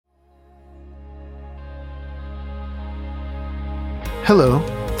Hello,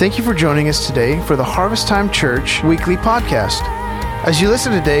 thank you for joining us today for the Harvest Time Church weekly podcast. As you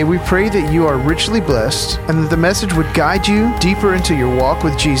listen today, we pray that you are richly blessed and that the message would guide you deeper into your walk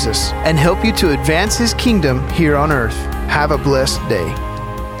with Jesus and help you to advance His kingdom here on earth. Have a blessed day.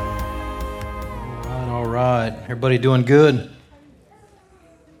 All right. Everybody doing good?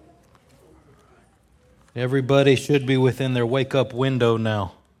 Everybody should be within their wake-up window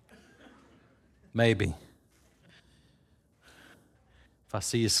now. Maybe. If I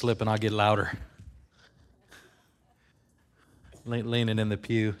see you slipping, I'll get louder. Leaning in the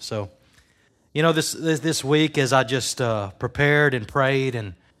pew. So, you know, this week as I just prepared and prayed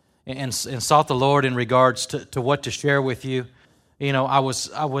and sought the Lord in regards to what to share with you, you know, I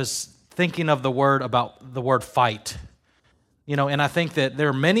was thinking of the word fight. You know, and I think that there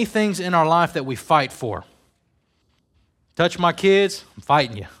are many things in our life that we fight for. Touch my kids, I'm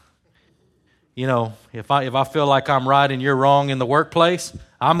fighting you. You know, if I feel like I'm right and you're wrong in the workplace,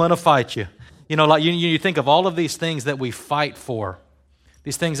 I'm going to fight you. You know, like you think of all of these things that we fight for,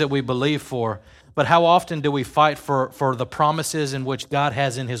 these things that we believe for, but how often do we fight for the promises in which God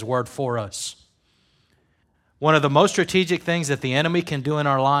has in His Word for us? One of the most strategic things that the enemy can do in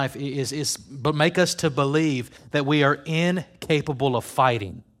our life is make us to believe that we are incapable of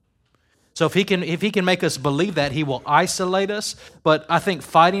fighting. So if he can make us believe that, he will isolate us. But I think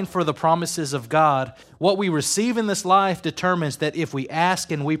fighting for the promises of God, what we receive in this life determines that if we ask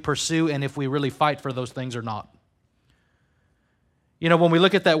and we pursue and if we really fight for those things or not. You know, when we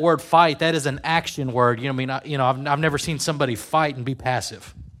look at that word fight, that is an action word. I've never seen somebody fight and be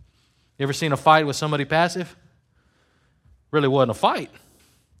passive. You ever seen a fight with somebody passive? Really wasn't a fight.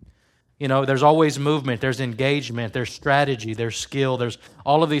 You know, there's always movement, there's engagement, there's strategy, there's skill, there's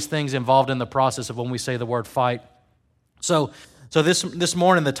all of these things involved in the process of when we say the word fight. So this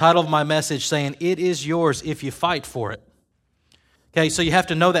morning, the title of my message saying, "It is yours if you fight for it." Okay, so you have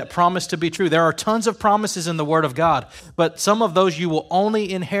to know that promise to be true. There are tons of promises in the Word of God, but some of those you will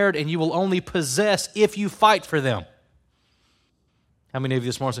only inherit and you will only possess if you fight for them. How many of you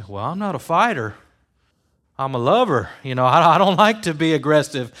this morning say, "Well, I'm not a fighter. I'm a lover. You know, I don't like to be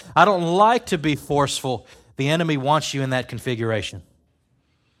aggressive. I don't like to be forceful." The enemy wants you in that configuration.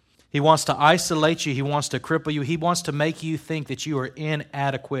 He wants to isolate you. He wants to cripple you. He wants to make you think that you are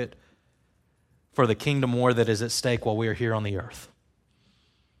inadequate for the kingdom war that is at stake while we are here on the earth.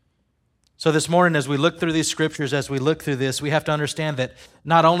 So this morning, as we look through these scriptures, as we look through this, we have to understand that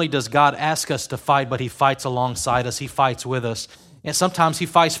not only does God ask us to fight, but He fights alongside us. He fights with us. And sometimes He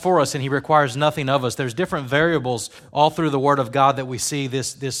fights for us and He requires nothing of us. There's different variables all through the Word of God that we see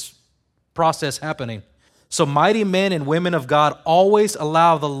this process happening. So mighty men and women of God always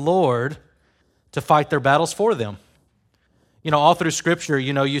allow the Lord to fight their battles for them. You know, all through Scripture,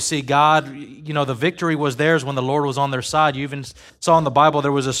 you know, you see God, you know, the victory was theirs when the Lord was on their side. You even saw in the Bible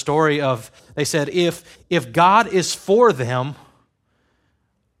there was a story of, they said, if God is for them,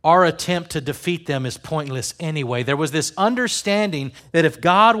 our attempt to defeat them is pointless anyway. There was this understanding that if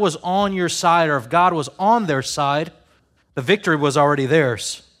God was on your side or if God was on their side, the victory was already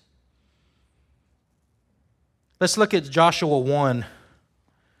theirs. Let's look at Joshua 1.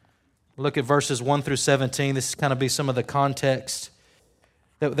 Look at verses 1 through 17. This is kind of be some of the context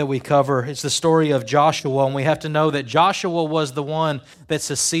that we cover. It's the story of Joshua, and we have to know that Joshua was the one that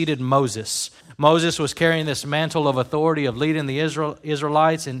succeeded Moses. Moses was carrying this mantle of authority of leading the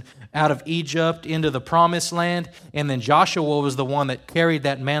Israelites out of Egypt into the promised land, and then Joshua was the one that carried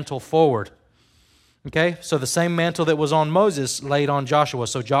that mantle forward. Okay, so the same mantle that was on Moses laid on Joshua.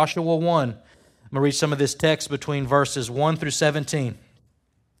 So Joshua 1, I'm going to read some of this text between verses 1 through 17.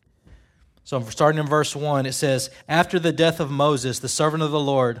 So starting in verse 1, it says, "After the death of Moses, the servant of the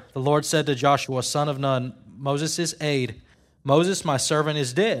Lord said to Joshua, son of Nun, Moses' aide, 'Moses, my servant,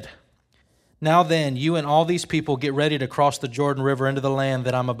 is dead. Now then, you and all these people get ready to cross the Jordan River into the land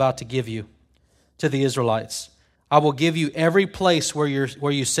that I'm about to give you, to the Israelites. I will give you every place where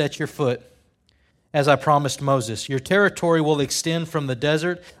you set your foot, as I promised Moses. Your territory will extend from the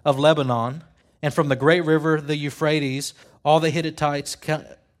desert of Lebanon and from the great river, the Euphrates, all the Hittites'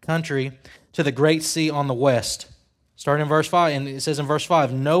 country, to the great sea on the west.'" Starting in verse 5, and it says in verse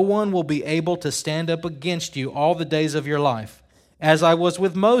 5, "No one will be able to stand up against you all the days of your life. As I was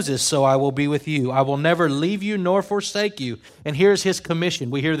with Moses, so I will be with you. I will never leave you nor forsake you." And here's His commission.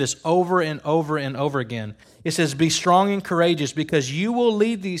 We hear this over and over and over again. It says, "Be strong and courageous, because you will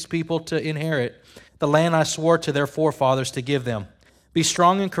lead these people to inherit the land I swore to their forefathers to give them. Be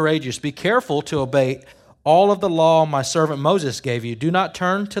strong and courageous. Be careful to obey all of the law my servant Moses gave you. Do not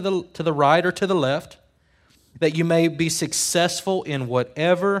turn to the right or to the left, that you may be successful in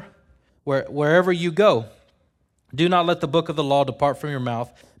wherever you go. Do not let the book of the law depart from your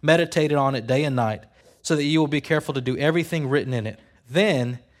mouth. Meditate on it day and night, so that you will be careful to do everything written in it.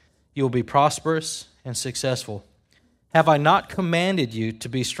 Then you will be prosperous and successful. Have I not commanded you to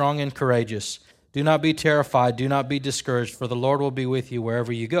be strong and courageous? Do not be terrified, do not be discouraged, for the Lord will be with you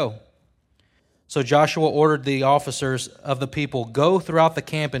wherever you go. So Joshua ordered the officers of the people, go throughout the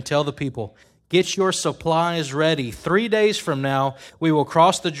camp and tell the people, get your supplies ready. 3 days from now, we will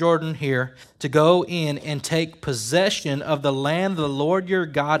cross the Jordan here to go in and take possession of the land the Lord your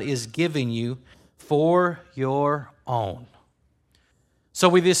God is giving you for your own. So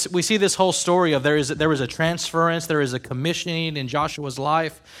we see this whole story of there is a transference, there is a commissioning in Joshua's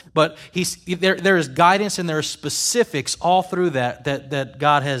life, but there is guidance and there are specifics all through that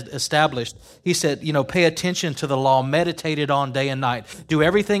God has established. He said, pay attention to the law, meditate it on day and night, do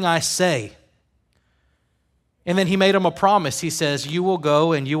everything I say. And then he made him a promise. He says, you will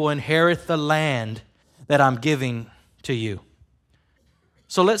go and you will inherit the land that I'm giving to you.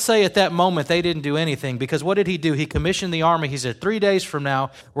 So let's say at that moment they didn't do anything, because what did he do? He commissioned the army. He said, 3 days from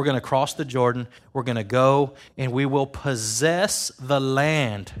now, we're going to cross the Jordan. We're going to go and we will possess the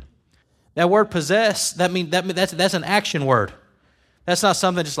land. That word possess, that's an action word. That's not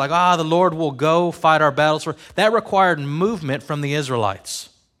something just like, the Lord will go fight our battles. That required movement from the Israelites.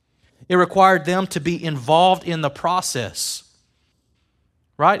 It required them to be involved in the process,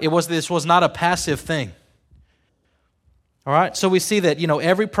 right? This was not a passive thing. All right, so we see that,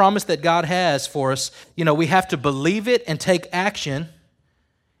 every promise that God has for us, we have to believe it and take action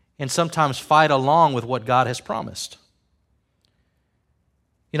and sometimes fight along with what God has promised.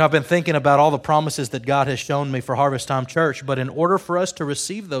 I've been thinking about all the promises that God has shown me for Harvest Time Church, but in order for us to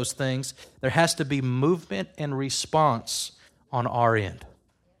receive those things, there has to be movement and response on our end.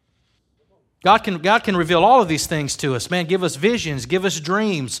 God can reveal all of these things to us. Man, give us visions, give us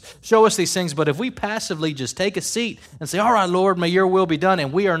dreams, show us these things. But if we passively just take a seat and say, all right, Lord, may your will be done,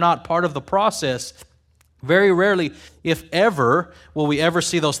 and we are not part of the process, very rarely, if ever, will we ever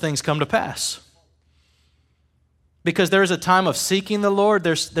see those things come to pass. Because there is a time of seeking the Lord,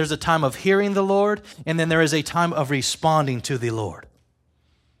 there's a time of hearing the Lord, and then there is a time of responding to the Lord.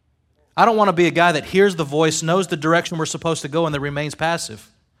 I don't want to be a guy that hears the voice, knows the direction we're supposed to go, and that remains passive.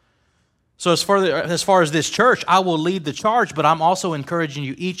 So as far as this church, I will lead the charge, but I'm also encouraging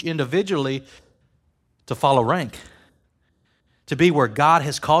you each individually to follow rank, to be where God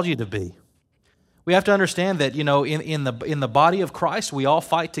has called you to be. We have to understand that, in the body of Christ, we all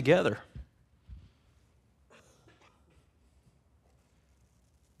fight together.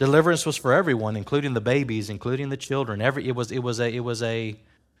 Deliverance was for everyone, including the babies, including the children. It was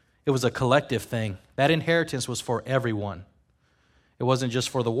a collective thing. That inheritance was for everyone. It wasn't just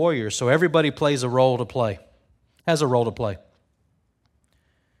for the warriors. So everybody plays a role to play, has a role to play.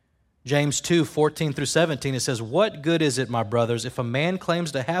 James 2:14-17, it says, what good is it, my brothers, if a man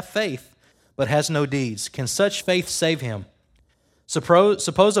claims to have faith but has no deeds? Can such faith save him?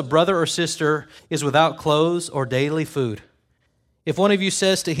 Suppose a brother or sister is without clothes or daily food. If one of you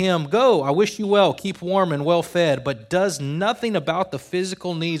says to him, go, I wish you well, keep warm and well fed, but does nothing about the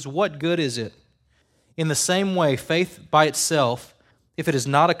physical needs, what good is it? In the same way, faith by itself, if it is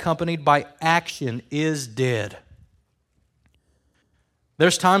not accompanied by action, is dead.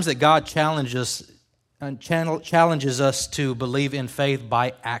 There's times that God challenges us to believe in faith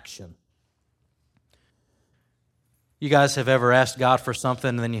by action. You guys have ever asked God for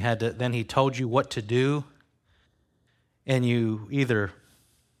something and then He told you what to do, and you either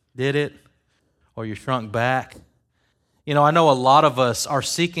did it or you shrunk back? I know a lot of us are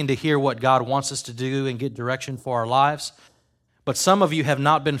seeking to hear what God wants us to do and get direction for our lives. But some of you have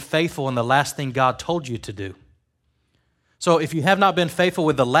not been faithful in the last thing God told you to do. So if you have not been faithful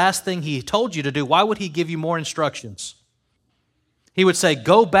with the last thing He told you to do, why would He give you more instructions? He would say,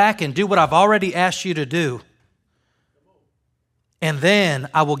 go back and do what I've already asked you to do, and then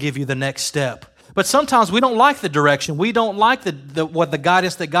I will give you the next step. But sometimes we don't like the direction. We don't like the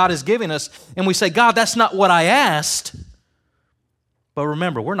guidance that God is giving us, and we say, God, that's not what I asked. But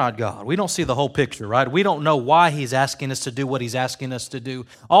remember, we're not God. We don't see the whole picture, right? We don't know why He's asking us to do what He's asking us to do.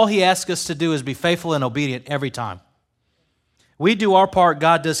 All He asks us to do is be faithful and obedient every time. We do our part,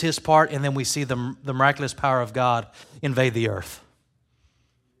 God does His part, and then we see the miraculous power of God invade the earth.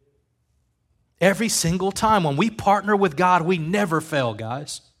 Every single time when we partner with God, we never fail,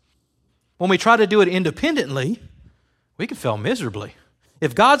 guys. When we try to do it independently, we can fail miserably.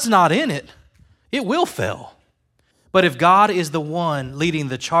 If God's not in it, it will fail. But if God is the one leading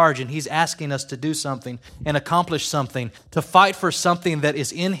the charge and He's asking us to do something and accomplish something, to fight for something that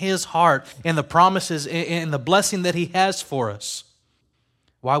is in His heart and the promises and the blessing that He has for us,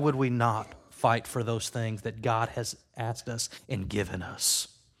 why would we not fight for those things that God has asked us and given us.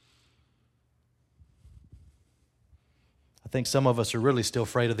 I think some of us are really still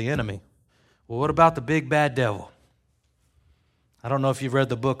afraid of the enemy. Well, what about the big bad devil? I don't know if you've read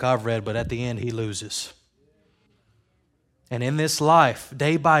the book I've read, but at the end he loses. And in this life,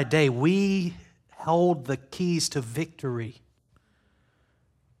 day by day, we hold the keys to victory.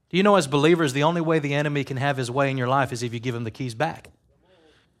 Do you know, as believers, the only way the enemy can have his way in your life is if you give him the keys back.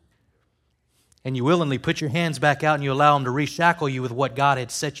 And you willingly put your hands back out and you allow him to reshackle you with what God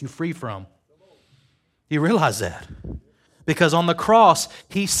had set you free from. You realize that? Because on the cross,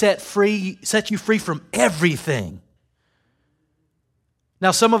 he set you free from everything.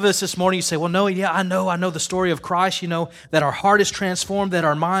 Now, some of us this morning, you say, well, no, yeah, I know the story of Christ, that our heart is transformed, that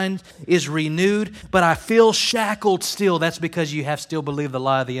our mind is renewed, but I feel shackled still. That's because you have still believed the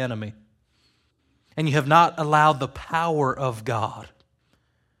lie of the enemy. And you have not allowed the power of God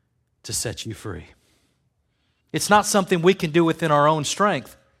to set you free. It's not something we can do within our own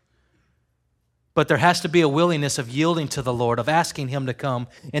strength, but there has to be a willingness of yielding to the Lord, of asking Him to come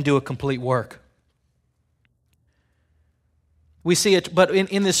and do a complete work. We see it, but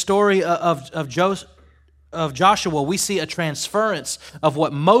in this story of Joshua, we see a transference of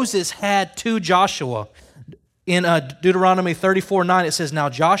what Moses had to Joshua. In Deuteronomy 34:9, it says, "Now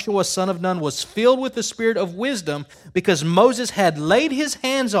Joshua, son of Nun, was filled with the spirit of wisdom because Moses had laid his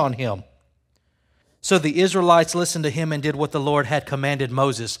hands on him. So the Israelites listened to him and did what the Lord had commanded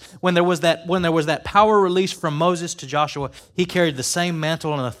Moses." When there was that power released from Moses to Joshua, he carried the same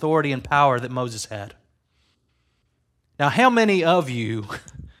mantle and authority and power that Moses had. Now, how many of you,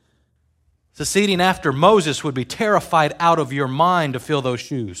 succeeding after Moses, would be terrified out of your mind to fill those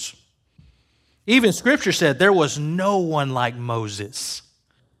shoes? Even Scripture said there was no one like Moses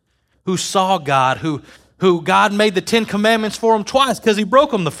who saw God, who God made the 10 Commandments for him twice because he broke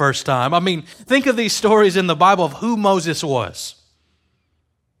them the first time. I mean, think of these stories in the Bible of who Moses was.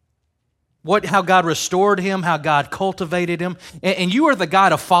 How God restored him, how God cultivated him. And you are the guy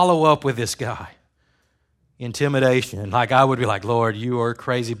to follow up with this guy. Intimidation. Like I would be like, Lord, you are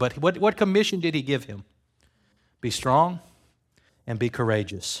crazy. But what commission did he give him? Be strong and be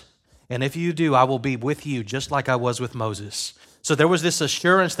courageous. And if you do, I will be with you just like I was with Moses. So there was this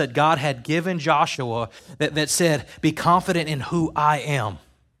assurance that God had given Joshua that said, be confident in who I am.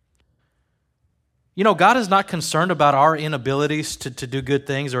 God is not concerned about our inabilities to do good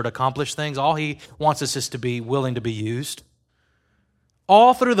things or to accomplish things. All He wants us is to be willing to be used.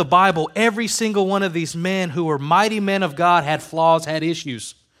 All through the Bible, every single one of these men who were mighty men of God had flaws, had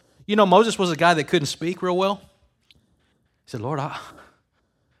issues. Moses was a guy that couldn't speak real well. He said, Lord, I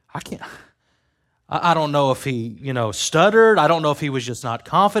can't. I don't know if he, stuttered. I don't know if he was just not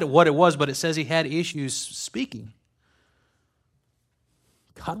confident, what it was, but it says he had issues speaking.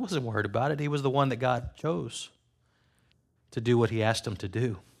 God wasn't worried about it. He was the one that God chose to do what He asked him to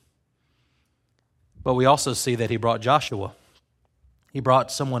do. But we also see that He brought Joshua. He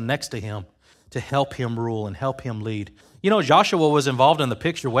brought someone next to him to help him rule and help him lead. Joshua was involved in the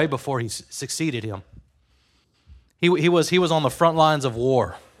picture way before he succeeded him. He was on the front lines of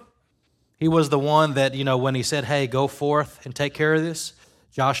war. He was the one that, when he said, hey, go forth and take care of this,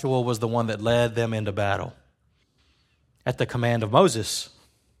 Joshua was the one that led them into battle at the command of Moses.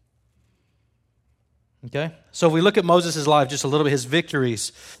 Okay? So if we look at Moses' life just a little bit, his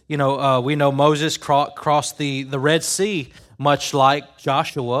victories, we know Moses crossed the Red Sea, much like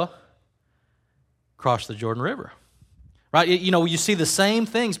Joshua crossed the Jordan River. Right? You see the same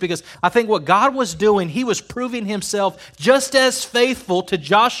things because I think what God was doing, He was proving Himself just as faithful to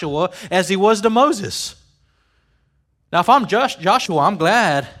Joshua as He was to Moses. Now, if I'm Joshua, I'm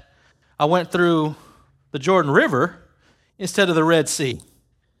glad I went through the Jordan River instead of the Red Sea.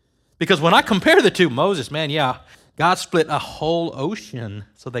 Because when I compare the two, Moses, God split a whole ocean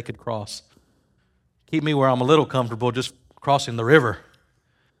so they could cross. Keep me where I'm a little comfortable just crossing the river.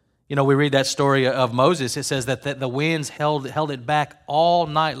 We read that story of Moses. It says that the winds held it back all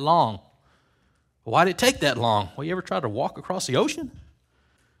night long. Why did it take that long? Well, you ever tried to walk across the ocean?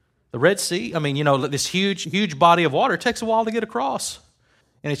 The Red Sea? This huge body of water, it takes a while to get across.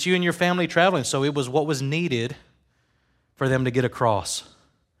 And it's you and your family traveling, so it was what was needed for them to get across.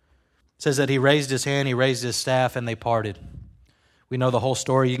 It says that he raised his hand, he raised his staff, and they parted. We know the whole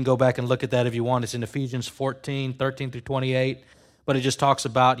story. You can go back and look at that if you want. It's in Ephesians 14, 13 through 28. But it just talks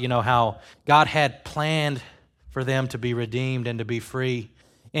about, how God had planned for them to be redeemed and to be free.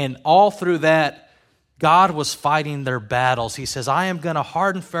 And all through that, God was fighting their battles. He says, I am going to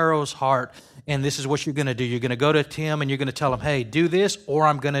harden Pharaoh's heart, and this is what you're going to do. You're going to go to him, and you're going to tell him, hey, do this, or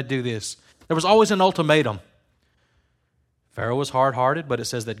I'm going to do this. There was always an ultimatum. Pharaoh was hard-hearted, but it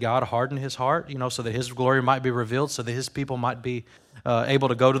says that God hardened his heart, so that his glory might be revealed, so that his people might be able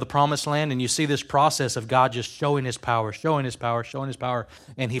to go to the promised land. And you see this process of God just showing his power, showing his power, showing his power.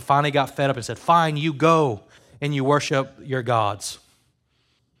 And he finally got fed up and said, fine, you go and you worship your gods.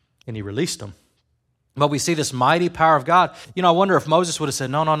 And he released them. But we see this mighty power of God. I wonder if Moses would have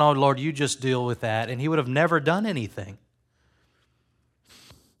said, no, Lord, you just deal with that. And he would have never done anything.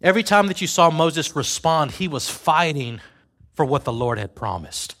 Every time that you saw Moses respond, he was fighting for what the Lord had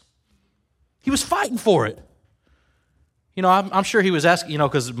promised. He was fighting for it. I'm sure he was asking,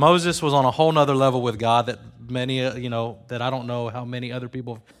 because Moses was on a whole nother level with God that many, that I don't know how many other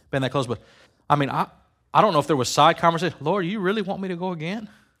people have been that close. But, I don't know if there was side conversation. Lord, you really want me to go again?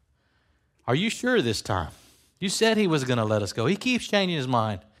 Are you sure this time? You said he was going to let us go. He keeps changing his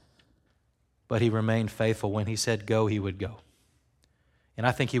mind. But he remained faithful. When he said go, he would go. And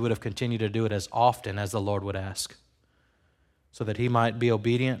I think he would have continued to do it as often as the Lord would ask, so that he might be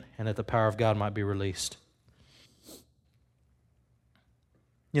obedient and that the power of God might be released.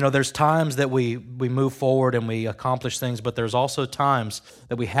 There's times that we move forward and we accomplish things, but there's also times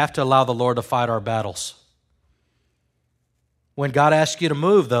that we have to allow the Lord to fight our battles. When God asks you to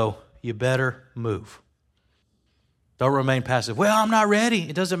move, though, you better move. Don't remain passive. Well, I'm not ready.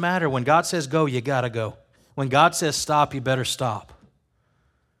 It doesn't matter. When God says go, you got to go. When God says stop, you better stop.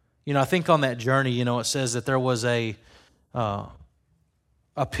 I think on that journey, it says that there was a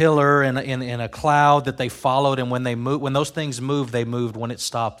pillar and a cloud that they followed, and when those things moved, they moved. When it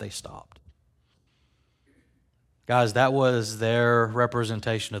stopped, they stopped. Guys, that was their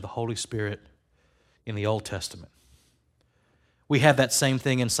representation of the Holy Spirit in the Old Testament. We have that same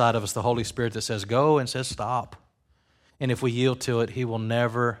thing inside of us, the Holy Spirit that says go and says stop. And if we yield to it, he will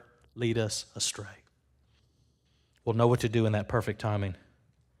never lead us astray. We'll know what to do in that perfect timing.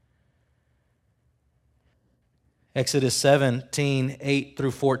 Exodus 17, 8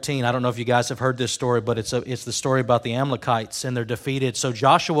 through 14. I don't know if you guys have heard this story, but it's the story about the Amalekites, and they're defeated. So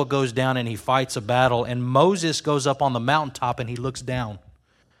Joshua goes down and he fights a battle, and Moses goes up on the mountaintop and he looks down.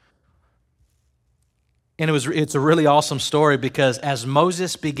 And it's a really awesome story, because as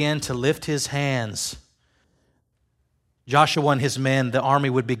Moses began to lift his hands, Joshua and his men, the army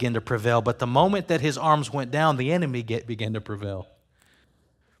would begin to prevail. But the moment that his arms went down, the enemy began to prevail.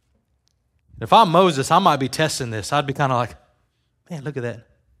 If I'm Moses, I might be testing this. I'd be kind of like, man, look at that.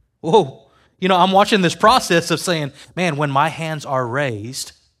 Whoa. I'm watching this process of saying, man, when my hands are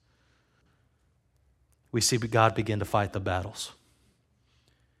raised, we see God begin to fight the battles.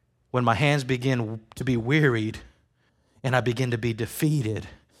 When my hands begin to be wearied and I begin to be defeated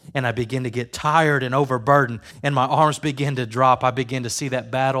and I begin to get tired and overburdened and my arms begin to drop, I begin to see that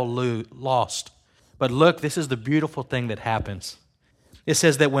battle lost. But look, this is the beautiful thing that happens. It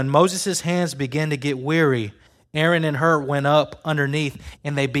says that when Moses' hands began to get weary, Aaron and Hur went up underneath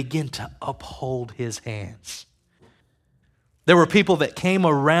and they began to uphold his hands. There were people that came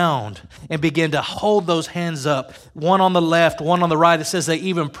around and began to hold those hands up, one on the left, one on the right. It says they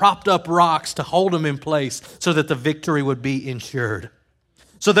even propped up rocks to hold them in place so that the victory would be ensured.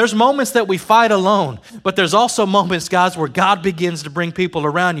 So there's moments that we fight alone, but there's also moments, guys, where God begins to bring people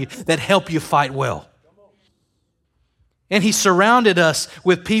around you that help you fight well. And he surrounded us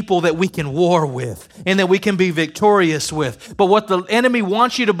with people that we can war with and that we can be victorious with. But what the enemy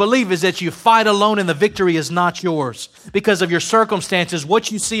wants you to believe is that you fight alone and the victory is not yours because of your circumstances, what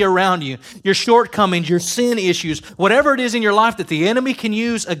you see around you, your shortcomings, your sin issues, whatever it is in your life that the enemy can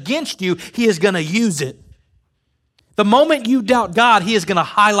use against you, he is going to use it. The moment you doubt God, he is going to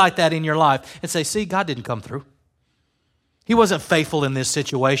highlight that in your life and say, see, God didn't come through. He wasn't faithful in this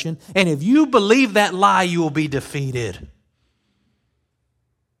situation. And if you believe that lie, you will be defeated.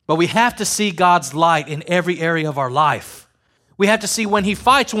 But we have to see God's light in every area of our life. We have to see when he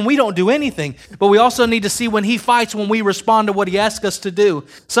fights when we don't do anything, but we also need to see when he fights when we respond to what he asks us to do.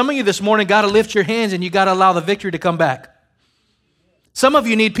 Some of you this morning got to lift your hands and you got to allow the victory to come back. Some of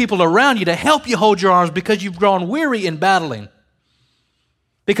you need people around you to help you hold your arms because you've grown weary in battling.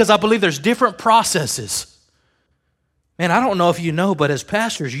 Because I believe there's different processes. Man, I don't know if you know, but as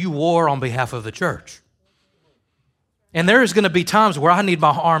pastors, you war on behalf of the church. And there is going to be times where I need my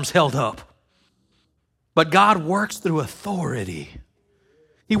arms held up. But God works through authority.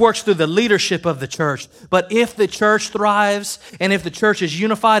 He works through the leadership of the church. But if the church thrives and if the church is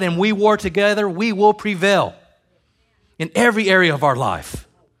unified and we war together, we will prevail in every area of our life.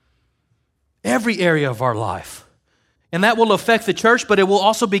 Every area of our life. And that will affect the church, but it will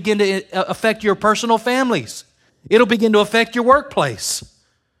also begin to affect your personal families. It'll begin to affect your workplace.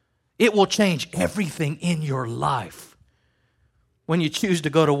 It will change everything in your life when you choose to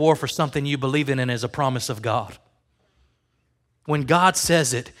go to war for something you believe in and is a promise of God. When God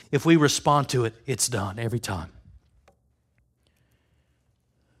says it, if we respond to it, it's done every time.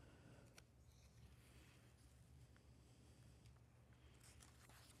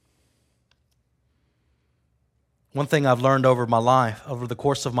 One thing I've learned over the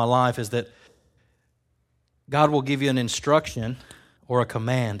course of my life, is that God will give you an instruction or a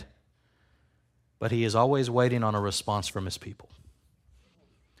command, but He is always waiting on a response from His people.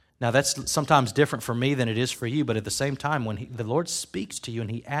 Now, that's sometimes different for me than it is for you, but at the same time, when the Lord speaks to you and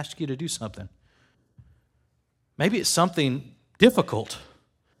He asks you to do something, maybe it's something difficult.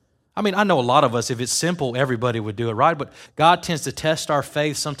 I mean, I know a lot of us, if it's simple, everybody would do it, right? But God tends to test our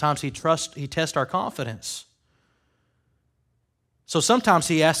faith. Sometimes He tests our confidence. So sometimes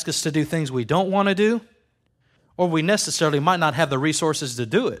He asks us to do things we don't want to do, or we necessarily might not have the resources to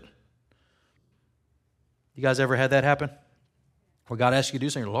do it. You guys ever had that happen? Where God asks you to do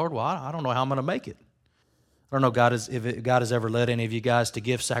something, Lord, well, I don't know how I'm going to make it. I don't know if God has ever led any of you guys to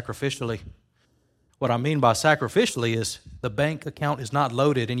give sacrificially. What I mean by sacrificially is the bank account is not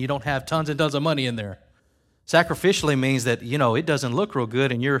loaded and you don't have tons and tons of money in there. Sacrificially means that, it doesn't look real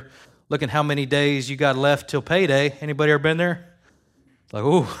good and you're looking how many days you got left till payday. Anybody ever been there? It's like,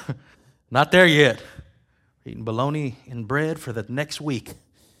 ooh, not there yet. Eating bologna and bread for the next week.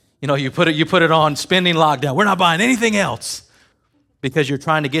 You put it on spending lockdown. We're not buying anything else because you're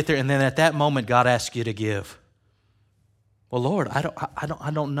trying to get there. And then at that moment, God asks you to give. Well, Lord,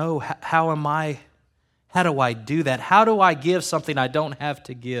 I don't know. How do I do that? How do I give something I don't have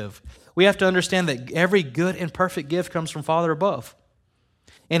to give? We have to understand that every good and perfect gift comes from Father above.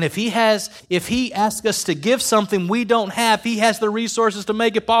 And if He asks us to give something we don't have, He has the resources to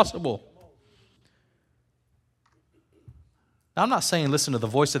make it possible. Now, I'm not saying listen to the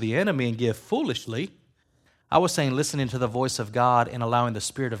voice of the enemy and give foolishly. I was saying listening to the voice of God and allowing the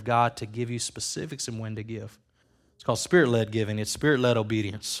Spirit of God to give you specifics and when to give. It's called Spirit-led giving. It's Spirit-led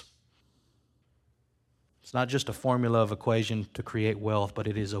obedience. It's not just a formula of equation to create wealth, but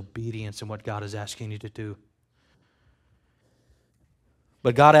it is obedience in what God is asking you to do.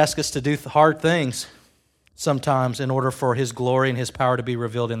 But God asks us to do hard things sometimes in order for His glory and His power to be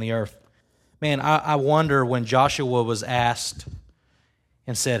revealed in the earth. Man, I wonder when Joshua was asked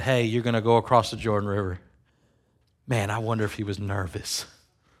and said, hey, you're going to go across the Jordan River. Man, I wonder if he was nervous.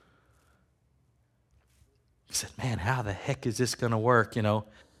 He said, man, how the heck is this going to work,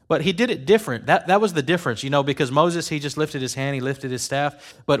 But he did it different. That was the difference, because Moses, he just lifted his hand, he lifted his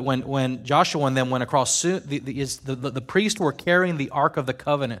staff. But when Joshua and them went across, the priests were carrying the Ark of the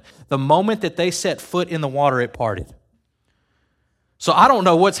Covenant. The moment that they set foot in the water, it parted. So I don't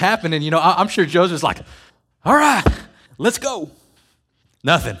know what's happening. I'm sure Joseph's like, all right, let's go.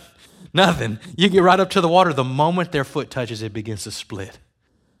 Nothing. You get right up to the water. The moment their foot touches, it begins to split.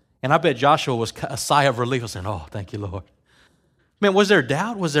 And I bet Joshua was a sigh of relief, saying, oh, thank you, Lord. Man, was there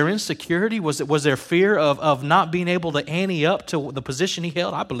doubt? Was there insecurity? Was there fear of not being able to ante up to the position he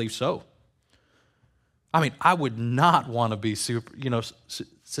held? I believe so. I mean, I would not want to be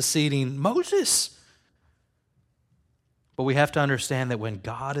succeeding Moses. But we have to understand that when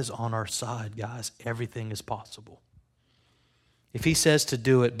God is on our side, guys, everything is possible. If He says to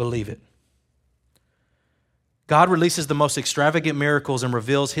do it, believe it. God releases the most extravagant miracles and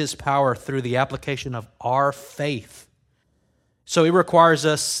reveals His power through the application of our faith. So it requires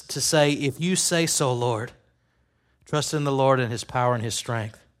us to say, if you say so, Lord, trust in the Lord and His power and His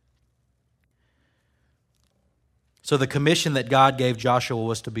strength. So the commission that God gave Joshua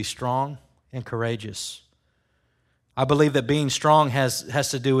was to be strong and courageous. I believe that being strong has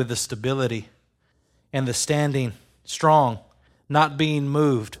to do with the stability and the standing strong, not being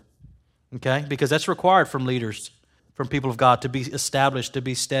moved, okay? Because that's required from leaders, from people of God, to be established, to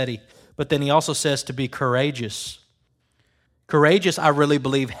be steady. But then He also says to be courageous. Courageous, I really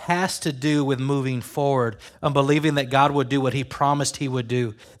believe, has to do with moving forward and believing that God would do what He promised He would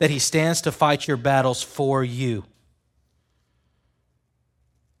do, that He stands to fight your battles for you.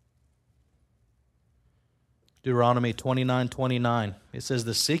 Deuteronomy 29:29, it says,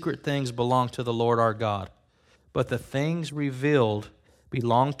 the secret things belong to the Lord our God, but the things revealed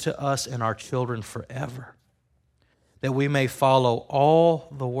belong to us and our children forever, that we may follow all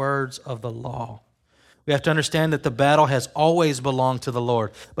the words of the law. We have to understand that the battle has always belonged to the Lord,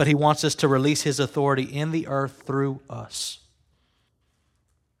 but He wants us to release His authority in the earth through us.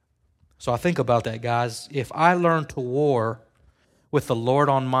 So I think about that, guys. If I learn to war with the Lord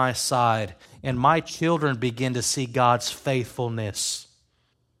on my side, and my children begin to see God's faithfulness,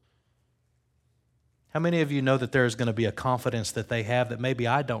 how many of you know that there is going to be a confidence that they have that maybe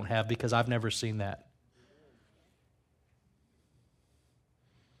I don't have because I've never seen that?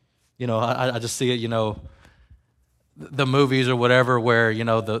 I just see it, the movies or whatever where,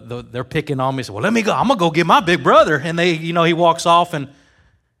 they're picking on me. So, well, let me go. I'm going to go get my big brother. And he walks off, and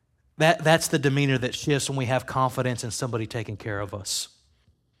that's the demeanor that shifts when we have confidence in somebody taking care of us.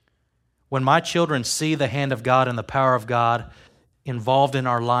 When my children see the hand of God and the power of God involved in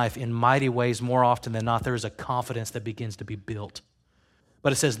our life in mighty ways more often than not, there is a confidence that begins to be built.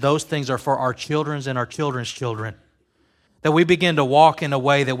 But it says those things are for our children's and our children's children. That we begin to walk in a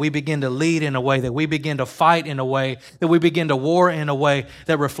way, that we begin to lead in a way, that we begin to fight in a way, that we begin to war in a way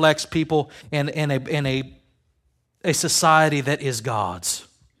that reflects people and a society that is God's.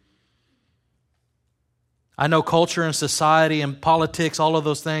 I know culture and society and politics, all of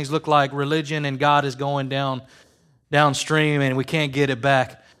those things look like religion and God is going downstream and we can't get it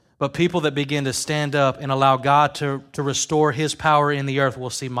back. But people that begin to stand up and allow God to restore His power in the earth will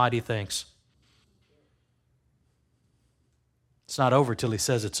see mighty things. It's not over till He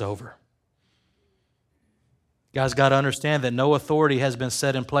says it's over. Guys, got to understand that no authority has been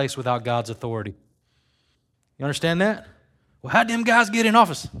set in place without God's authority. You understand that? Well, how'd them guys get in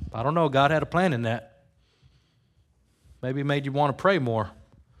office? I don't know. God had a plan in that. Maybe it made you want to pray more.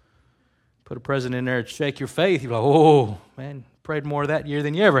 Put a president in there to shake your faith. You're like, oh, man, prayed more that year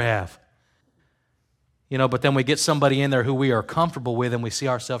than you ever have. But then we get somebody in there who we are comfortable with and we see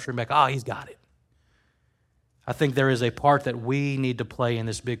ourselves back, he's got it. I think there is a part that we need to play in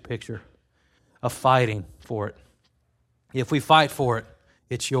this big picture of fighting for it. If we fight for it,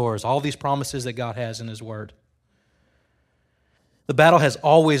 it's yours. All these promises that God has in His Word. The battle has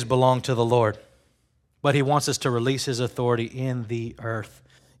always belonged to the Lord, but He wants us to release His authority in the earth.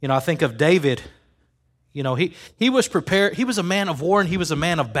 I think of David. He was prepared. He was a man of war and he was a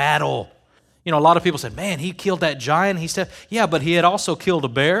man of battle. A lot of people said, man, he killed that giant. He said, yeah, but he had also killed a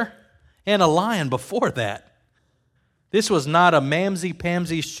bear and a lion before that. This was not a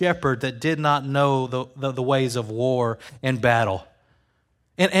mamsy-pamsy shepherd that did not know the ways of war and battle.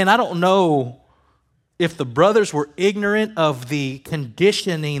 And I don't know if the brothers were ignorant of the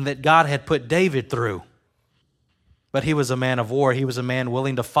conditioning that God had put David through. But he was a man of war. He was a man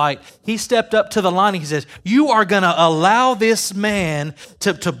willing to fight. He stepped up to the line. He says, you are going to allow this man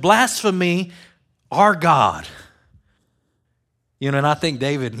to blaspheme our God. And I think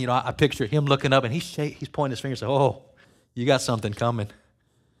David, I picture him looking up and he's pointing his finger and saying, oh, you got something coming.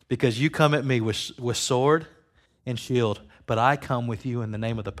 Because you come at me with sword and shield, but I come with you in the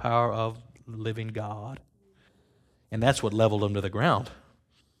name of the power of the living God. And that's what leveled him to the ground.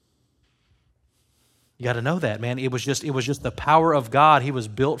 You got to know that, man. It was just the power of God. He was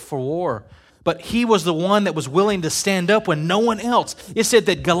built for war. But he was the one that was willing to stand up when no one else. It said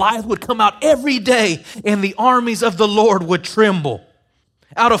that Goliath would come out every day and the armies of the Lord would tremble.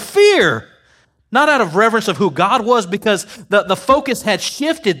 Out of fear. Not out of reverence of who God was, because the focus had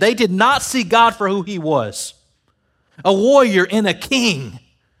shifted. They did not see God for who He was. A warrior and a king.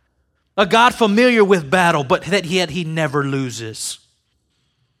 A God familiar with battle, but that yet He never loses.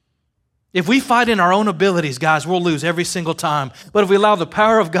 If we fight in our own abilities, guys, we'll lose every single time. But if we allow the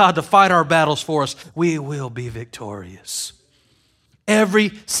power of God to fight our battles for us, we will be victorious.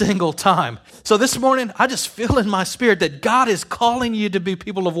 Every single time. So this morning, I just feel in my spirit that God is calling you to be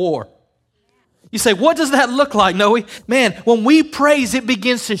people of war. You say, what does that look like, Noe? Man, when we praise, it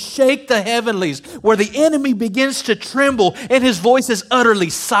begins to shake the heavenlies, where the enemy begins to tremble and his voice is utterly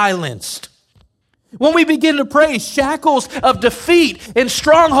silenced. When we begin to praise, shackles of defeat and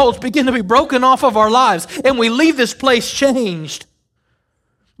strongholds begin to be broken off of our lives, and we leave this place changed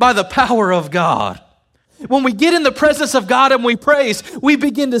by the power of God. When we get in the presence of God and we praise, we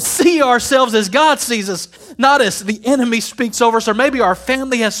begin to see ourselves as God sees us, not as the enemy speaks over us, or maybe our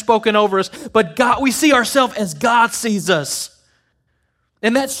family has spoken over us, but God, we see ourselves as God sees us.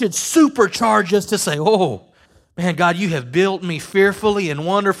 And that should supercharge us to say, oh, man, God, you have built me fearfully and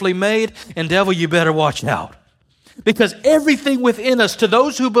wonderfully made, and devil, you better watch out. Because everything within us, to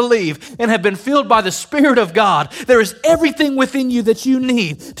those who believe and have been filled by the Spirit of God, there is everything within you that you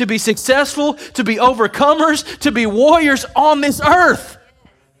need to be successful, to be overcomers, to be warriors on this earth.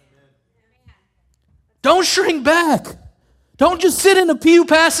 Don't shrink back. Don't just sit in a pew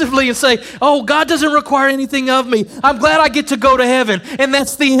passively and say, oh, God doesn't require anything of me. I'm glad I get to go to heaven, and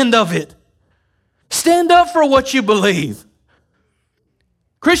that's the end of it. Stand up for what you believe.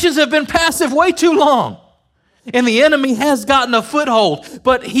 Christians have been passive way too long. And the enemy has gotten a foothold,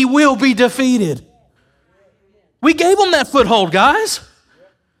 but he will be defeated. We gave him that foothold, guys.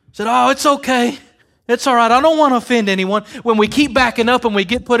 Said, oh, it's okay. It's all right. I don't want to offend anyone. When we keep backing up and we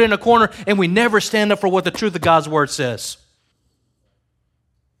get put in a corner and we never stand up for what the truth of God's word says.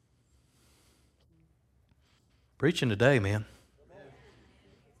 Preaching today, man.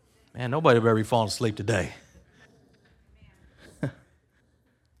 Man, nobody better be falling asleep today.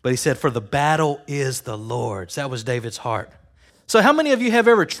 But he said, for the battle is the Lord's. That was David's heart. So how many of you have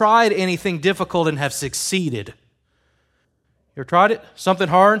ever tried anything difficult and have succeeded? You ever tried it? Something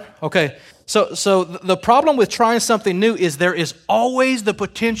hard? Okay. So the problem with trying something new is there is always the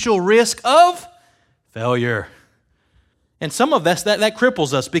potential risk of failure. And some of that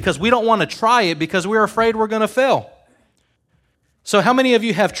cripples us because we don't want to try it because we're afraid we're going to fail. So how many of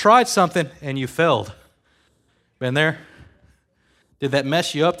you have tried something and you failed? Been there? Did that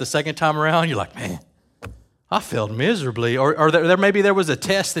mess you up the second time around? You're like, man, I failed miserably. Or maybe there was a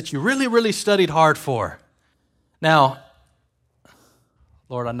test that you really, really studied hard for. Now,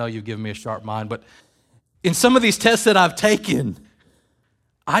 Lord, I know you've given me a sharp mind, but in some of these tests that I've taken,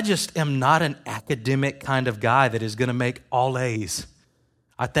 I just am not an academic kind of guy that is going to make all A's.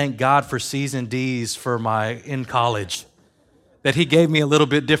 I thank God for C's and D's in college, that He gave me a little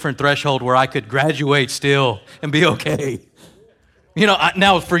bit different threshold where I could graduate still and be okay.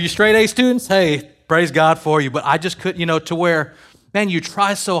 Now for you straight A students, hey, praise God for you, but I just couldn't, to where, man, you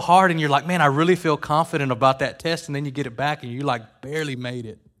try so hard and you're like, man, I really feel confident about that test, and then you get it back and you like barely made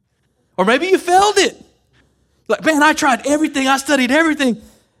it. Or maybe you failed it. Like, man, I tried everything, I studied everything.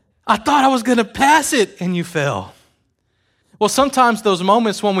 I thought I was going to pass it, and you fell. Well, sometimes those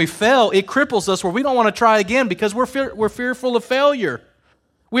moments when we fail, it cripples us where we don't want to try again because we're fearful of failure.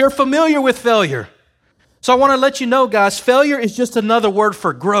 We are familiar with failure. So I want to let you know, guys, failure is just another word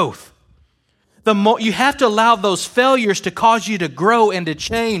for growth. You have to allow those failures to cause you to grow and to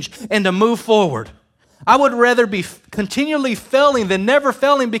change and to move forward. I would rather be continually failing than never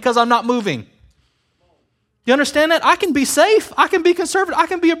failing because I'm not moving. You understand that? I can be safe. I can be conservative. I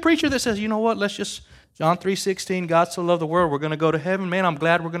can be a preacher that says, you know what, let's just, John 3:16, God so loved the world, we're going to go to heaven. Man, I'm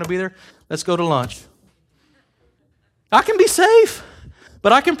glad we're going to be there. Let's go to lunch. I can be safe.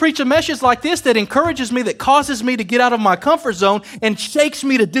 But I can preach a message like this that encourages me, that causes me to get out of my comfort zone and shakes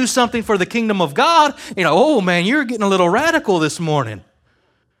me to do something for the kingdom of God. Oh man, you're getting a little radical this morning.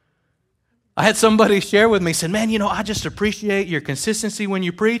 I had somebody share with me, said, man, I just appreciate your consistency when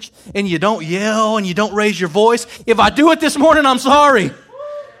you preach, and you don't yell and you don't raise your voice. If I do it this morning, I'm sorry.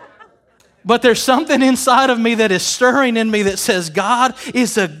 But there's something inside of me that is stirring in me that says God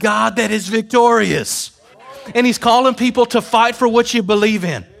is a God that is victorious. And He's calling people to fight for what you believe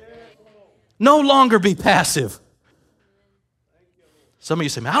in. No longer be passive. Some of you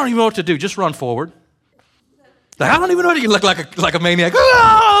say, man, I don't even know what to do. Just run forward. I don't even know what you look like a maniac.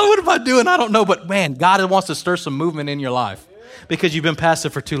 Oh, what am I doing? I don't know. But man, God wants to stir some movement in your life because you've been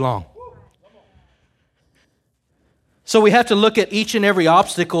passive for too long. So we have to look at each and every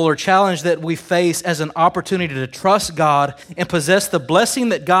obstacle or challenge that we face as an opportunity to trust God and possess the blessing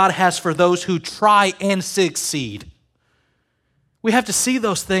that God has for those who try and succeed. We have to see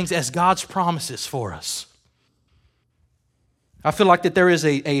those things as God's promises for us. I feel like that there is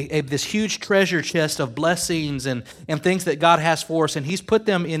this huge treasure chest of blessings and things that God has for us, and He's put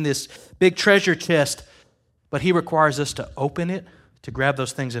them in this big treasure chest, but He requires us to open it, to grab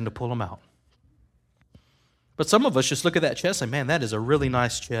those things, and to pull them out. But some of us just look at that chest and say, man, that is a really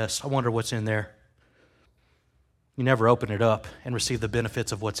nice chest. I wonder what's in there. You never open it up and receive the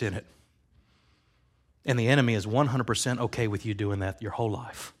benefits of what's in it. And the enemy is 100% okay with you doing that your whole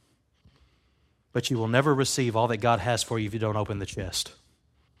life. But you will never receive all that God has for you if you don't open the chest.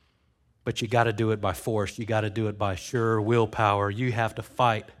 But you got to do it by force. You got to do it by sure willpower. You have to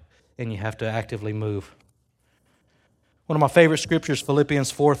fight and you have to actively move. One of my favorite scriptures,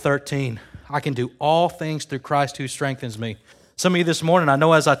 Philippians 4:13. I can do all things through Christ who strengthens me. Some of you this morning, I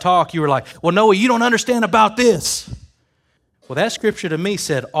know as I talk, you were like, well, Noah, you don't understand about this. Well, that scripture to me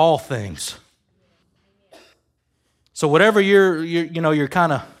said all things. So whatever you're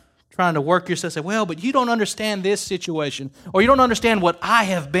kind of trying to work yourself, say, well, but you don't understand this situation, or you don't understand what I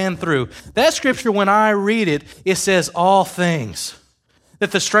have been through. That scripture, when I read it, it says all things.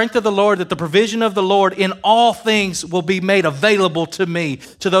 That the strength of the Lord, that the provision of the Lord in all things will be made available to me,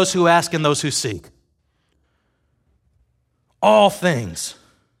 to those who ask and those who seek. All things.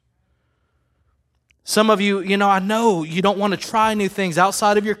 Some of you, I know you don't want to try new things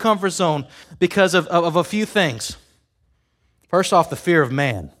outside of your comfort zone because of a few things. First off, the fear of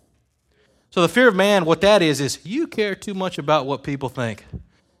man. So the fear of man, what that is you care too much about what people think.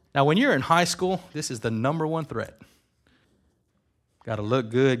 Now, when you're in high school, this is the number one threat. Got to look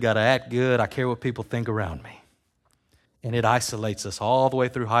good, got to act good. I care what people think around me. And it isolates us all the way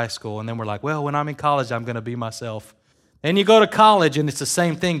through high school. And then we're like, well, when I'm in college, I'm going to be myself. And you go to college, and it's the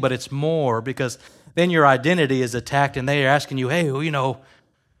same thing, but it's more because then your identity is attacked, and they are asking you, hey,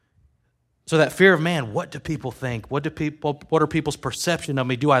 so that fear of man, what do people think? What are people's perception of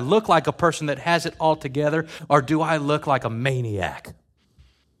me? Do I look like a person that has it all together, or do I look like a maniac?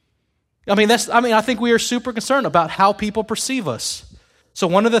 I think we are super concerned about how people perceive us. So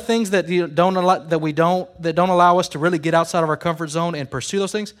one of the things that don't allow us to really get outside of our comfort zone and pursue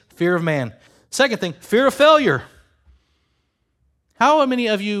those things, fear of man. Second thing, fear of failure. How many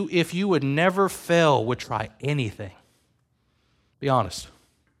of you, if you would never fail, would try anything? Be honest.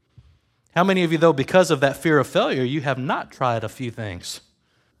 How many of you, though, because of that fear of failure, you have not tried a few things?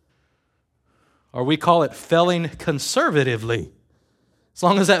 Or we call it failing conservatively. As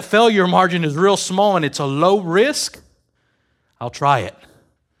long as that failure margin is real small and it's a low risk, I'll try it.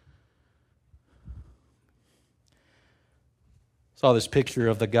 Saw this picture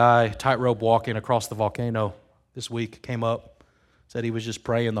of the guy tightrope walking across the volcano this week. Came up, said he was just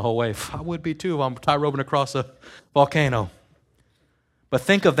praying the whole way. I would be too if I'm tightroping across a volcano. But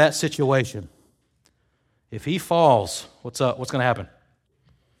think of that situation. If he falls, what's up? What's going to happen?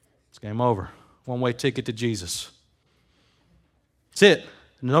 It's game over. One-way ticket to Jesus. That's it.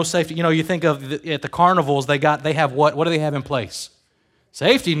 No safety. You think of at the carnivals, they have what? What do they have in place?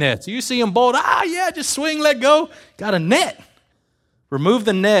 Safety nets. You see them bolt. Just swing, let go. Got a net. Remove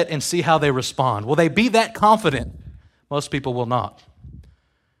the net and see how they respond. Will they be that confident? Most people will not.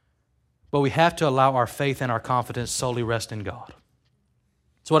 But we have to allow our faith and our confidence solely rest in God.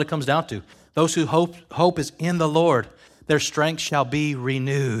 That's what it comes down to. Those who hope is in the Lord, their strength shall be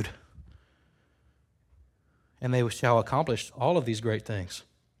renewed. And they shall accomplish all of these great things.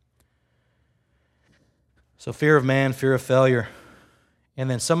 So fear of man, fear of failure. And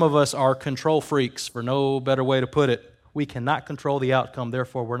then some of us are control freaks, for no better way to put it. We cannot control the outcome,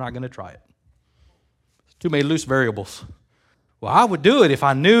 therefore we're not going to try it. Too many loose variables. Well, I would do it if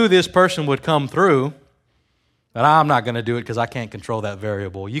I knew this person would come through, but I'm not going to do it because I can't control that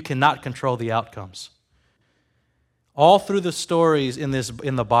variable. You cannot control the outcomes. All through the stories in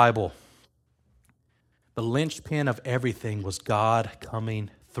the Bible, the linchpin of everything was God coming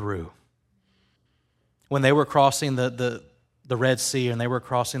through. When they were crossing the Red Sea and they were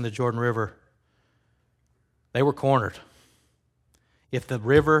crossing the Jordan River, they were cornered. If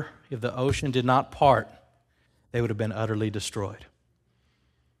the ocean did not part, they would have been utterly destroyed.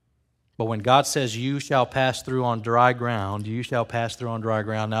 But when God says, you shall pass through on dry ground, you shall pass through on dry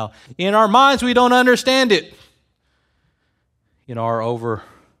ground. Now, in our minds, we don't understand it. Our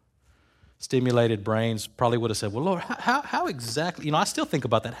overstimulated brains probably would have said, well, Lord, how exactly, I still think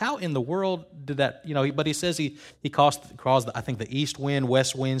about that. How in the world did that, but he says he caused, I think, the east wind,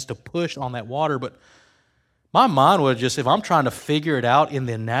 west winds to push on that water. But my mind would have just, if I'm trying to figure it out in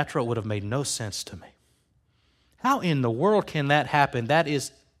the natural, it would have made no sense to me. How in the world can that happen? That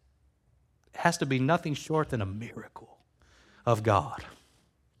has to be nothing short than a miracle of God.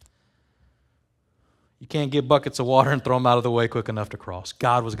 You can't get buckets of water and throw them out of the way quick enough to cross.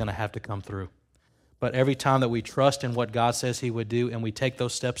 God was going to have to come through. But every time that we trust in what God says he would do and we take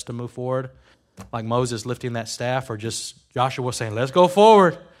those steps to move forward, like Moses lifting that staff or just Joshua saying, let's go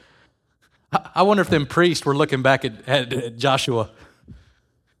forward. I wonder if them priests were looking back at Joshua.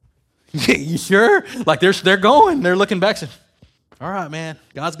 You sure? Like they're going. They're looking back saying, all right, man,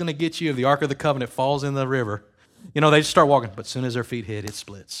 God's going to get you if the Ark of the Covenant falls in the river. They just start walking. But as soon as their feet hit, it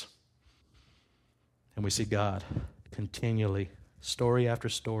splits. And we see God continually, story after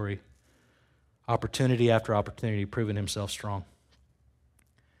story, opportunity after opportunity, proving himself strong.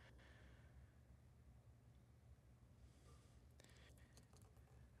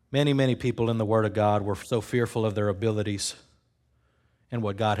 Many, many people in the Word of God were so fearful of their abilities and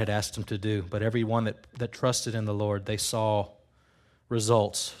what God had asked them to do. But everyone that trusted in the Lord, they saw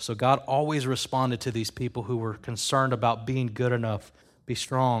results. So God always responded to these people who were concerned about being good enough. Be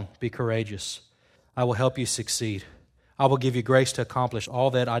strong, be courageous. I will help you succeed. I will give you grace to accomplish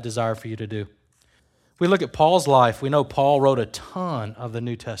all that I desire for you to do. If we look at Paul's life, we know Paul wrote a ton of the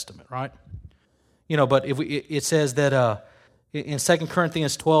New Testament, right? But it says that in 2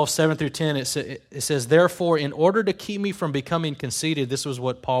 Corinthians 12, 7 through 10, it says, therefore, in order to keep me from becoming conceited, this was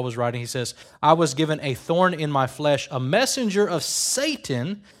what Paul was writing. He says, I was given a thorn in my flesh, a messenger of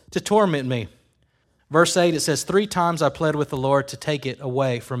Satan to torment me. Verse 8, it says, 3 times I pled with the Lord to take it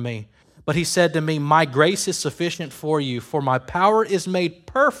away from me. But he said to me, my grace is sufficient for you, for my power is made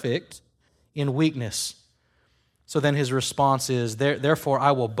perfect in weakness. So then his response is, therefore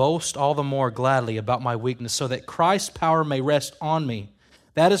I will boast all the more gladly about my weakness, so that Christ's power may rest on me.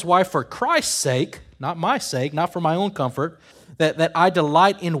 That is why for Christ's sake, not my sake, not for my own comfort, that I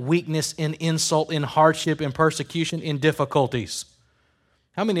delight in weakness, in insult, in hardship, in persecution, in difficulties.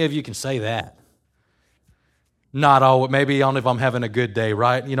 How many of you can say that? Not all, maybe only if I'm having a good day,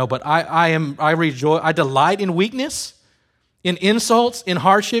 right? But I rejoice, I delight in weakness, in insults, in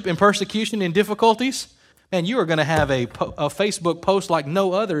hardship, in persecution, in difficulties. And you are going to have a Facebook post like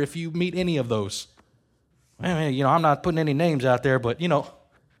no other if you meet any of those. I'm not putting any names out there, but, it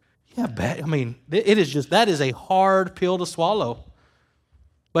is just, that is a hard pill to swallow.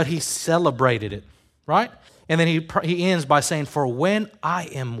 But he celebrated it, right? And then he ends by saying, for when I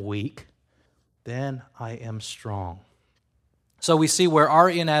am weak, then I am strong. So we see where our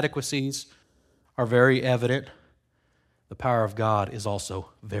inadequacies are very evident, the power of God is also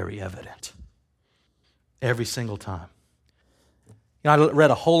very evident. Every single time. I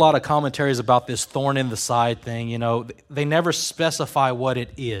read a whole lot of commentaries about this thorn in the side thing. They never specify what it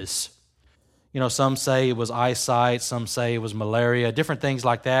is. Some say it was eyesight, some say it was malaria, different things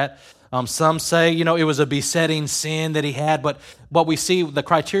like that. Some say, it was a besetting sin that he had, but we see the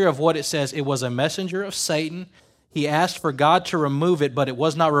criteria of what it says. It was a messenger of Satan. He asked for God to remove it, but it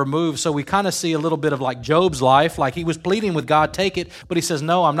was not removed. So we kind of see a little bit of like Job's life, like he was pleading with God, take it, but he says,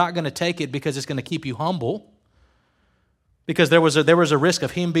 no, I'm not going to take it because it's going to keep you humble. Because there was a risk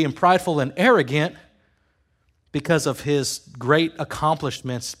of him being prideful and arrogant because of his great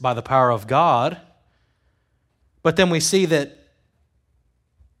accomplishments by the power of God. But then we see that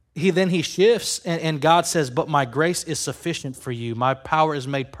he shifts and God says, but my grace is sufficient for you. My power is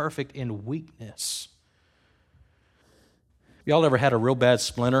made perfect in weakness. Y'all ever had a real bad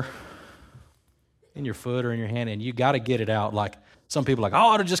splinter in your foot or in your hand and you got to get it out? Like some people are like,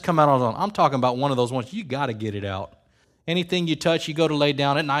 oh, it'll just come out on its own. I'm talking about one of those ones. You got to get it out. Anything you touch, you go to lay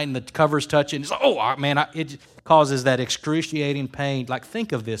down at night and the covers touch it. And it's like, it causes that excruciating pain. Like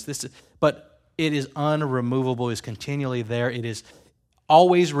think of this. But it is unremovable. It's continually there. It is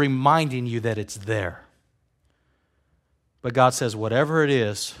always reminding you that it's there. But God says, whatever it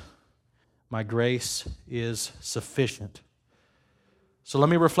is, my grace is sufficient. So let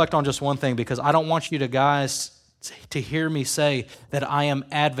me reflect on just one thing, because I don't want you to hear me say that I am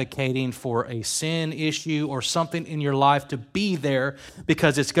advocating for a sin issue or something in your life to be there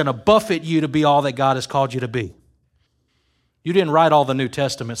because it's going to buffet you to be all that God has called you to be. You didn't write all the New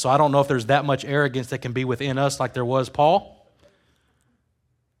Testament, so I don't know if there's that much arrogance that can be within us like there was Paul.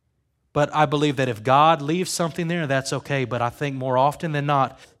 But I believe that if God leaves something there, that's okay. But I think more often than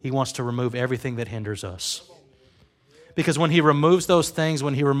not, He wants to remove everything that hinders us. Because when He removes those things,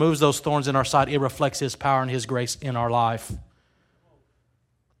 when He removes those thorns in our side, it reflects His power and His grace in our life.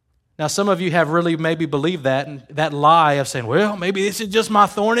 Now, some of you have really maybe believed that, and that lie of saying, well, maybe this is just my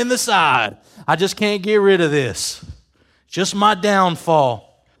thorn in the side. I just can't get rid of this. Just my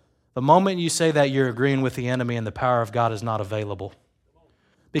downfall. The moment you say that, you're agreeing with the enemy and the power of God is not available.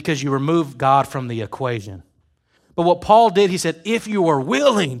 Because you remove God from the equation. But what Paul did, he said, if you are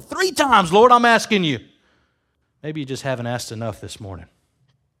willing, 3 times, Lord, I'm asking you. Maybe you just haven't asked enough this morning.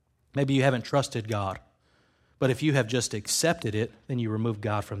 Maybe you haven't trusted God. But if you have just accepted it, then you remove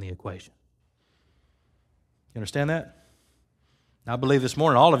God from the equation. You understand that? I believe this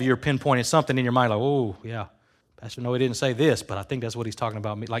morning all of you are pinpointing something in your mind like, oh, yeah, Pastor, no, he didn't say this, but I think that's what he's talking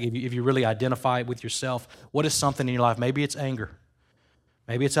about. Like if you really identify it with yourself, what is something in your life? Maybe it's anger.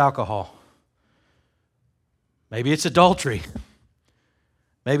 Maybe it's alcohol. Maybe it's adultery.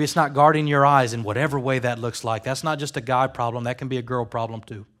 Maybe it's not guarding your eyes in whatever way that looks like. That's not just a guy problem. That can be a girl problem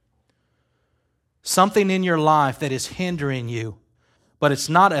too. Something in your life that is hindering you, but it's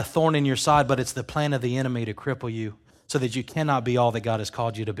not a thorn in your side, but it's the plan of the enemy to cripple you so that you cannot be all that God has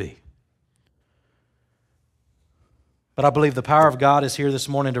called you to be. But I believe the power of God is here this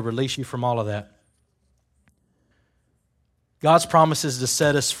morning to release you from all of that. God's promise is to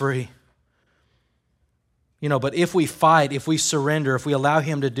set us free. But if we fight, if we surrender, if we allow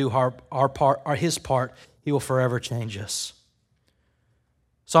Him to do our part, or His part, He will forever change us.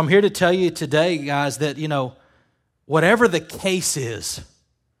 So I'm here to tell you today, guys, that, whatever the case is,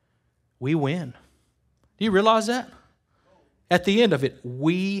 we win. Do you realize that? At the end of it,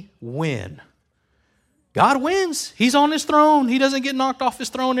 we win. God wins. He's on His throne. He doesn't get knocked off His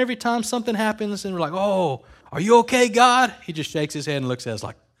throne every time something happens and we're like, oh, are you okay, God? He just shakes His head and looks at us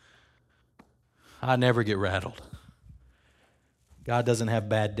like, I never get rattled. God doesn't have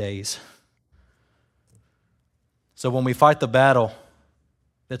bad days. So when we fight the battle,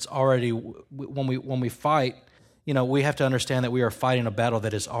 that's already, when we fight, we have to understand that we are fighting a battle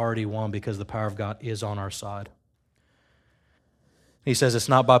that is already won because the power of God is on our side. He says, it's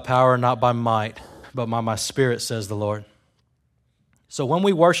not by power, not by might, but by my Spirit, says the Lord. So when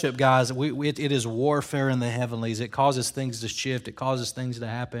we worship, guys, it is warfare in the heavenlies. It causes things to shift. It causes things to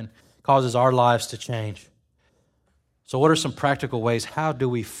happen. It causes our lives to change. So what are some practical ways? How do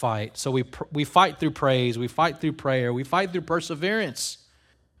we fight? So we fight through praise. We fight through prayer. We fight through perseverance.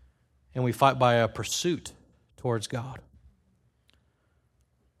 And we fight by a pursuit towards God.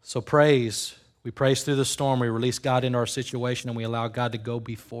 So praise, We praise through the storm. We release God into our situation, and we allow God to go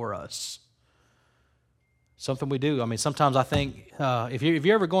before us. Something we do. I mean, sometimes I think if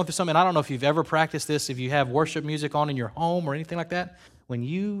you're ever going through something, I don't know if you've ever practiced this, if you have worship music on in your home or anything like that, when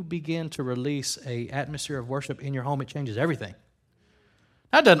you begin to release an atmosphere of worship in your home, it changes everything.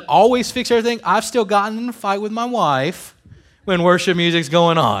 That doesn't always fix everything. I've still gotten in a fight with my wife when worship music's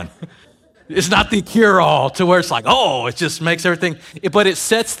going on. It's not the cure-all to where it's like, oh, it just makes everything. But it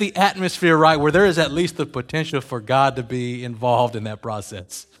sets the atmosphere right where there is at least the potential for God to be involved in that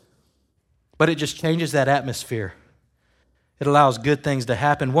process. But it just changes that atmosphere. It allows good things to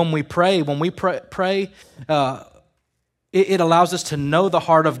happen. When we pray, it allows us to know the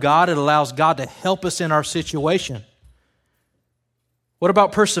heart of God. It allows God to help us in our situation. What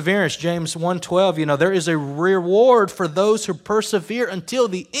about perseverance? James 1:12, there is a reward for those who persevere until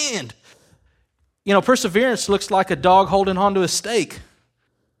the end. Perseverance looks like a dog holding onto a steak.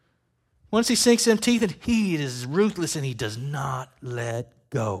 Once he sinks in teeth, and he is ruthless and he does not let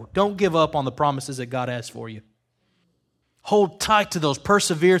go. Don't give up on the promises that God has for you. Hold tight to those.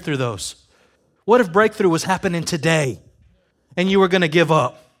 Persevere through those. What if breakthrough was happening today and you were going to give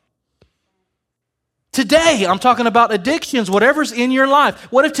up? Today, I'm talking about addictions, whatever's in your life.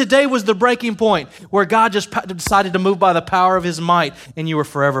 What if today was the breaking point where God just decided to move by the power of His might and you were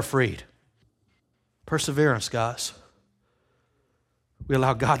forever freed? Perseverance, guys. We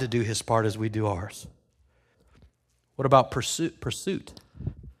allow God to do His part as we do ours. What about pursuit?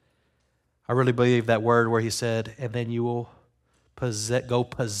 I really believe that word where He said, and then you will go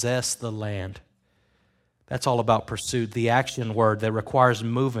possess the land. That's all about pursuit. The action word that requires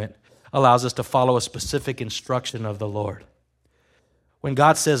movement allows us to follow a specific instruction of the Lord. When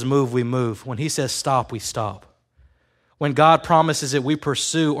God says move, we move. When He says stop, we stop. When God promises it, we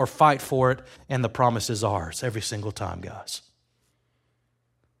pursue or fight for it, and the promise is ours every single time, guys.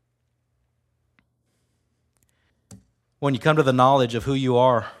 When you come to the knowledge of who you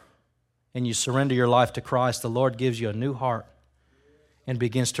are and you surrender your life to Christ, the Lord gives you a new heart and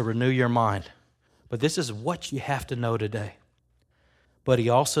begins to renew your mind. But this is what you have to know today. But He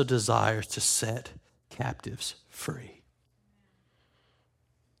also desires to set captives free.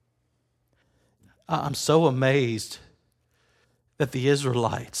 I'm so amazed that the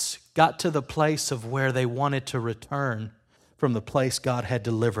Israelites got to the place of where they wanted to return from the place God had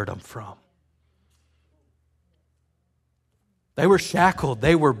delivered them from. They were shackled.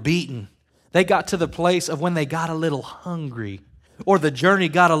 They were beaten. They got to the place of when they got a little hungry or the journey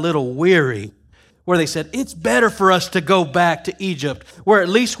got a little weary where they said, it's better for us to go back to Egypt where at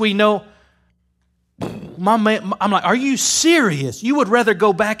least we know. I'm like, are you serious? You would rather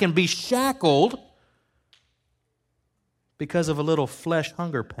go back and be shackled because of a little flesh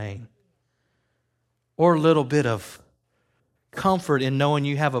hunger pain or a little bit of comfort in knowing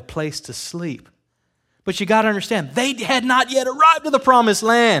you have a place to sleep. But you got to understand, they had not yet arrived to the promised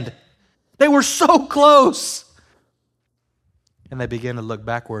land. They were so close. And they began to look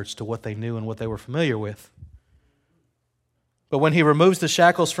backwards to what they knew and what they were familiar with. But when He removes the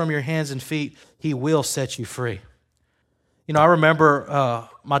shackles from your hands and feet, He will set you free. I remember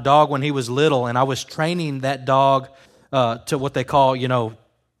my dog when he was little, and I was training that dog to what they call,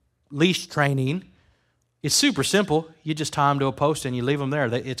 leash training. It's super simple. You just tie them to a post and you leave them there.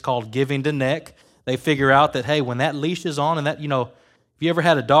 It's called giving to neck. They figure out that, hey, when that leash is on and that, if you ever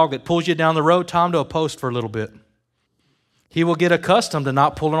had a dog that pulls you down the road, tie him to a post for a little bit. He will get accustomed to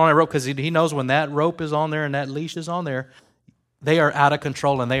not pulling on a rope because he knows when that rope is on there and that leash is on there, they are out of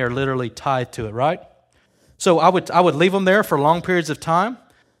control and they are literally tied to it, right? So I would leave them there for long periods of time,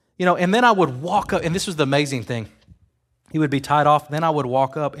 and then I would walk up, and this was the amazing thing. He would be tied off, then I would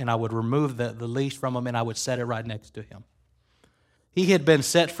walk up and I would remove the leash from him and I would set it right next to him. He had been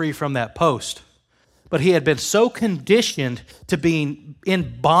set free from that post, but he had been so conditioned to being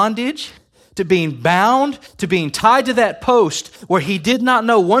in bondage, to being bound, to being tied to that post where he did not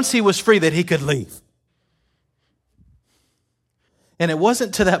know once he was free that he could leave. And it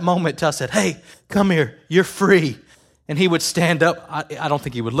wasn't to that moment till I said, hey, come here, you're free. And he would stand up. I don't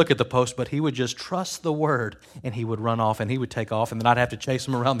think he would look at the post, but he would just trust the word and he would run off and he would take off and then I'd have to chase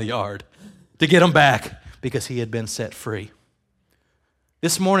him around the yard to get him back because he had been set free.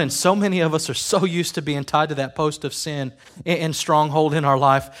 This morning, so many of us are so used to being tied to that post of sin and stronghold in our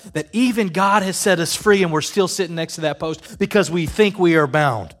life that even God has set us free and we're still sitting next to that post because we think we are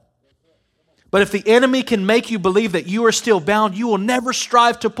bound. But if the enemy can make you believe that you are still bound, you will never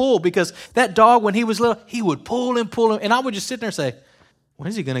strive to pull because that dog, when he was little, he would pull and pull. And I would just sit there and say, when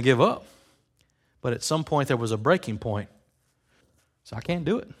is he going to give up? But at some point, there was a breaking point. So I can't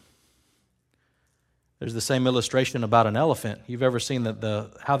do it. There's the same illustration about an elephant. You've ever seen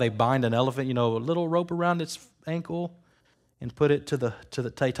how they bind an elephant? You know, a little rope around its ankle and put it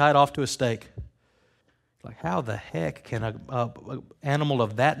they tie it off to a stake. Like, how the heck can an animal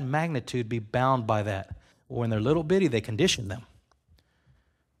of that magnitude be bound by that? Well, when they're little bitty, they condition them.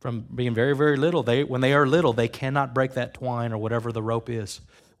 From being very, very little, when they are little, they cannot break that twine or whatever the rope is.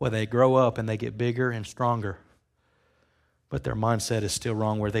 Well, they grow up and they get bigger and stronger. But their mindset is still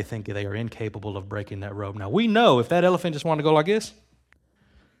wrong where they think they are incapable of breaking that rope. Now, we know if that elephant just wanted to go like this,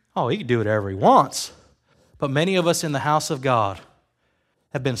 he can do whatever he wants. But many of us in the house of God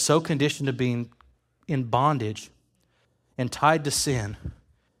have been so conditioned to being in bondage and tied to sin,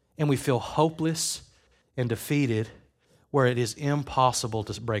 and we feel hopeless and defeated where it is impossible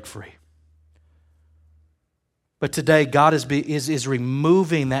to break free. But today, God is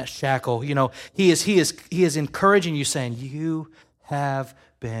removing that shackle. You know, He is encouraging you, saying, you have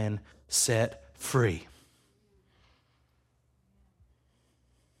been set free.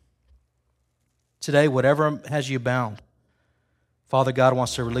 Today, whatever has you bound, Father God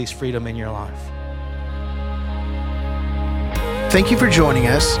wants to release freedom in your life. Thank you for joining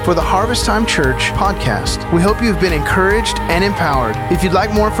us for the Harvest Time Church podcast. We hope you've been encouraged and empowered. If you'd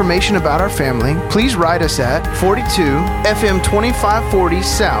like more information about our family, please write us at 42 FM 2540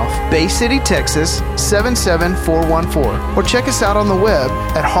 South, Bay City, Texas 77414, or check us out on the web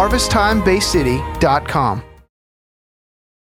at harvesttimebaycity.com.